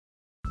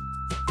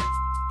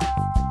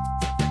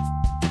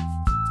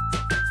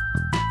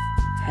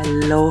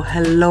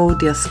Hello,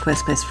 dear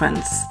Squarespace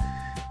friends.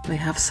 We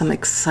have some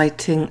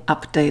exciting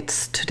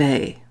updates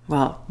today.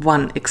 Well,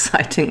 one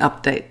exciting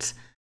update.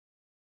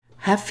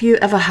 Have you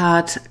ever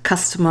had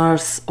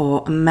customers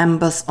or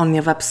members on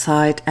your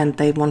website and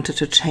they wanted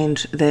to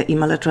change their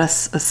email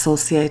address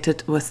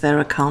associated with their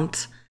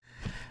account?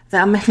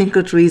 There are many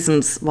good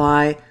reasons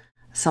why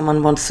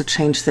someone wants to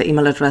change their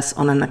email address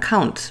on an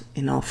account.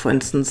 For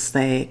instance,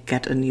 they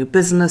get a new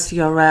business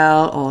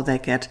URL, or they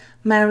get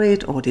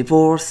married or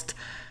divorced.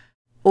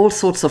 All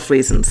sorts of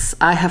reasons.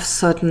 I have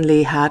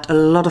certainly had a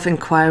lot of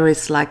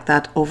inquiries like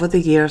that over the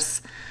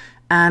years,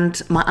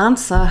 and my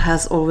answer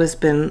has always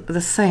been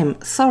the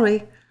same.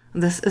 Sorry,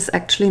 this is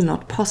actually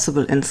not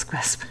possible in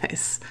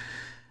Squarespace,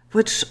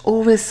 which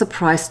always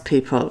surprised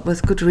people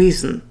with good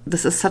reason.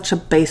 This is such a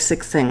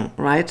basic thing,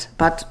 right?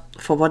 But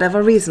for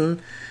whatever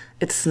reason,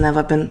 it's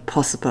never been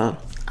possible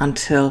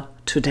until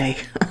today.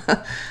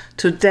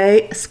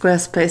 Today,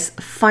 Squarespace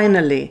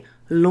finally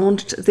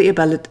launched the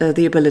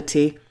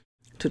ability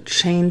to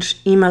change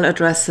email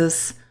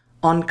addresses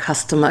on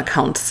customer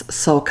accounts,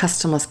 so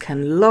customers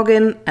can log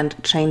in and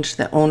change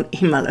their own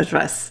email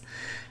address.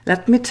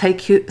 Let me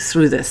take you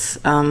through this,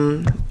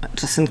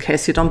 just in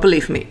case you don't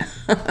believe me.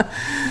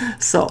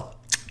 So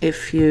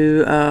if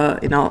you,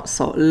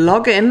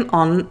 log in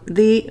on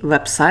the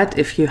website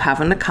if you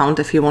have an account,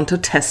 if you want to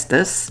test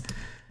this.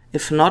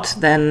 If not,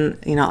 then,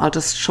 I'll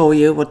just show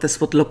you what this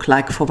would look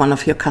like for one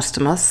of your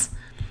customers.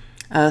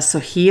 So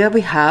here we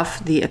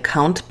have the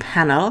account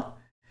panel.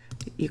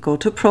 You go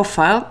to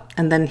profile,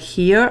 and then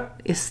here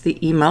is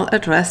the email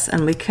address,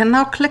 and we can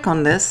now click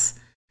on this,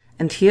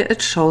 and here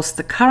it shows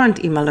the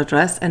current email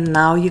address, and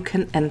now you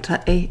can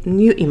enter a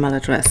new email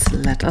address.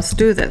 Let us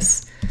do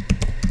this.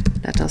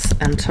 Let us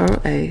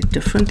enter a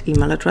different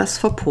email address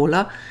for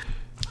Paula,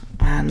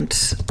 and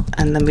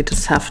then we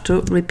just have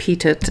to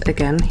repeat it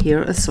again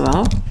here as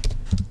well.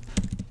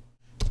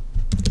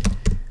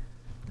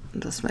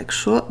 Just make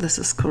sure this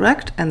is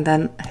correct, and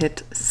then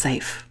hit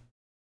save.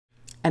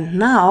 And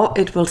now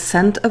it will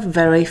send a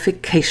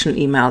verification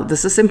email.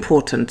 This is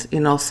important,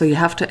 so you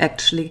have to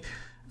actually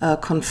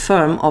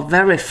confirm or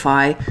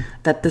verify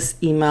that this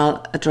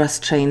email address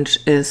change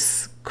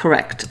is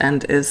correct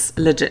and is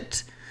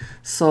legit.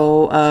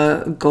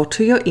 So go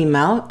to your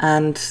email,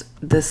 and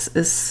this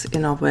is,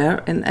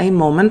 where in a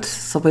moment,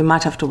 so we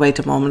might have to wait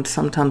a moment.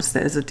 Sometimes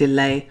there is a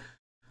delay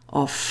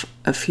of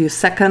a few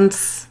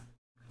seconds,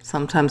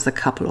 sometimes a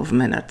couple of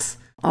minutes.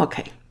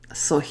 Okay,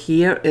 so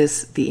here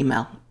is the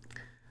email.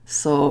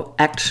 So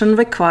action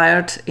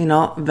required,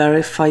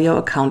 verify your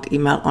account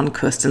email on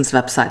Kirsten's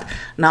website.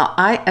 Now,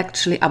 I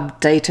actually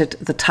updated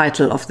the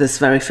title of this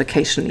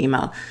verification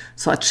email.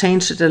 So I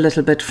changed it a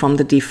little bit from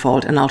the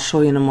default, and I'll show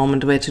you in a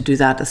moment where to do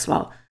that as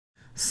well.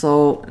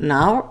 So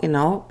now,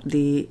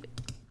 the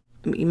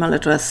email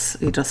address,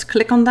 you just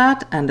click on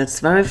that and it's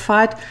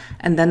verified,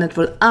 and then it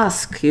will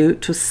ask you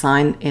to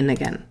sign in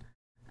again.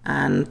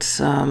 And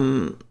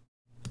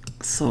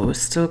so we're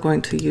still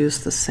going to use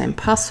the same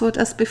password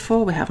as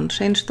before. We haven't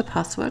changed the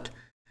password.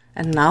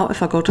 And now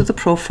if I go to the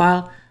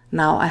profile,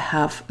 now I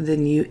have the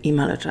new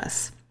email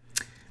address.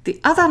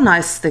 The other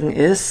nice thing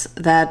is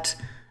that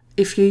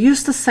if you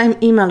use the same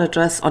email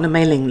address on a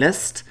mailing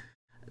list,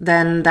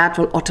 then that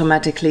will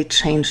automatically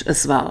change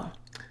as well.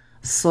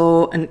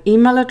 So an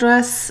email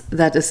address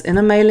that is in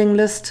a mailing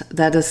list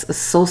that is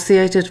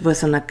associated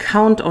with an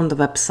account on the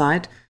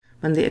website,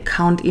 when the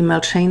account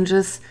email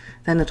changes,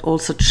 then it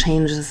also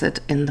changes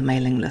it in the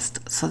mailing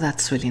list. So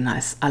that's really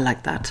nice. I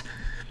like that.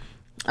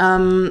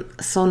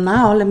 So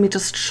now let me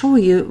just show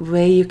you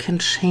where you can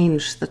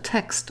change the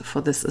text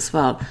for this as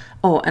well.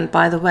 Oh, and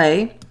by the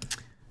way,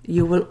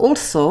 you will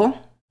also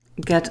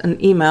get an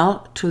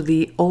email to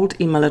the old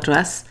email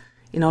address,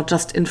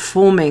 just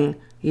informing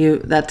you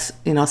that,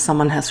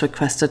 someone has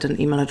requested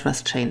an email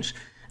address change.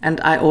 And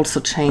I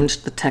also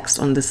changed the text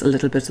on this a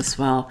little bit as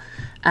well.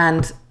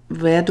 And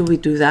where do we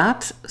do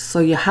that? So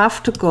you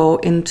have to go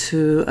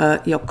into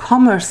your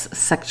commerce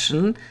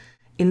section,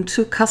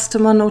 into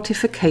customer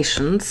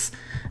notifications,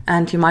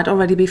 and you might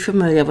already be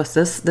familiar with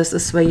this. This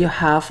is where you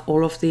have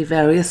all of the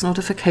various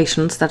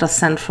notifications that are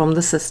sent from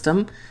the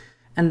system,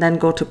 and then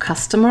go to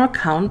customer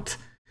account.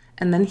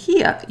 And then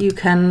here you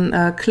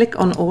can click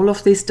on all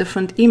of these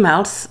different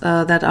emails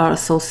that are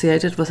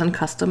associated with a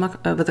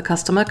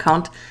customer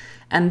account,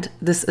 and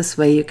this is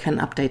where you can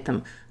update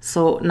them.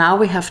 So now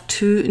we have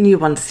two new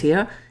ones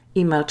here.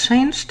 Email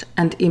changed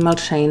and email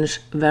change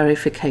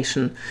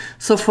verification.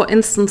 So for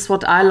instance,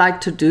 what I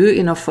like to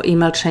do, for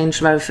email change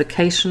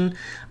verification,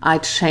 I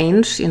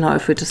change,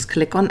 if we just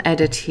click on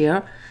edit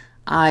here,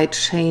 I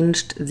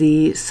changed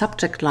the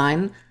subject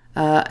line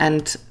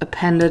and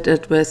appended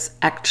it with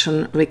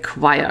action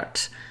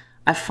required.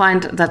 I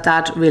find that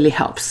that really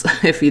helps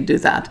if you do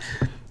that.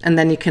 And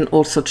then you can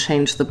also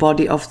change the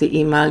body of the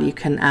email. You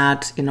can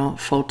add,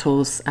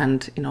 photos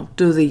and,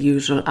 do the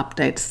usual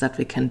updates that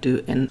we can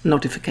do in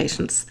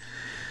notifications.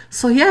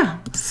 So yeah,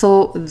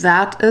 so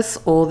that is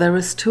all there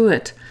is to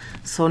it.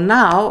 So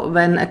now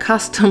when a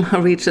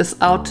customer reaches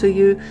out to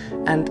you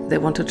and they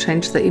want to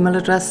change their email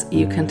address,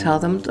 you can tell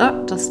them,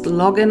 oh, just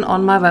log in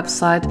on my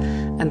website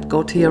and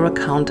go to your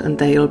account and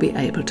they will be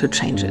able to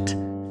change it.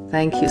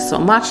 Thank you so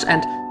much,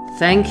 and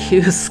thank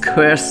you,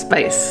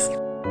 Squarespace.